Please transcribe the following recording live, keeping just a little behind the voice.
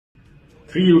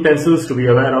Three utensils to be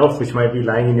aware of which might be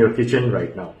lying in your kitchen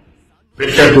right now.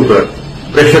 Pressure cooker.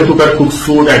 Pressure cooker cooks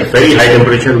food at very high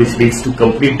temperature, which leads to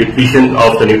complete depletion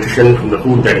of the nutrition from the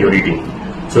food that you're eating.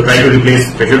 So try to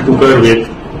replace pressure cooker with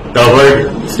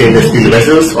covered stainless steel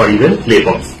vessels or even clay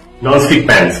pots. Non-stick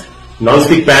pans.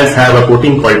 Non-stick pans have a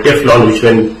coating called Teflon, which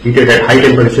when heated at high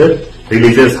temperature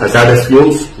releases hazardous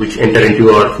fumes which enter into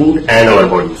our food and our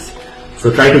bodies.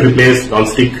 So try to replace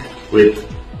non-stick with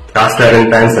cast iron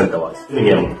pans and tawas.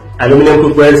 Aluminium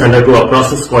cookwares undergo a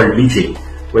process called leaching.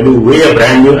 When you weigh a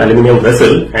brand new aluminium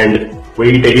vessel and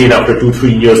weigh it again after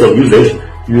 2-3 years of usage,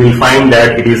 you will find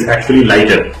that it is actually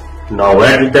lighter. Now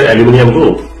where did that aluminium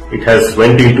go? It has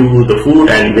went into the food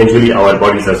and eventually our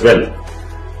bodies as well.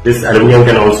 This aluminium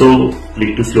can also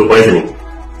lead to slow poisoning.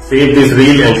 Save this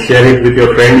reel and share it with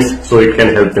your friends so it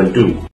can help them too.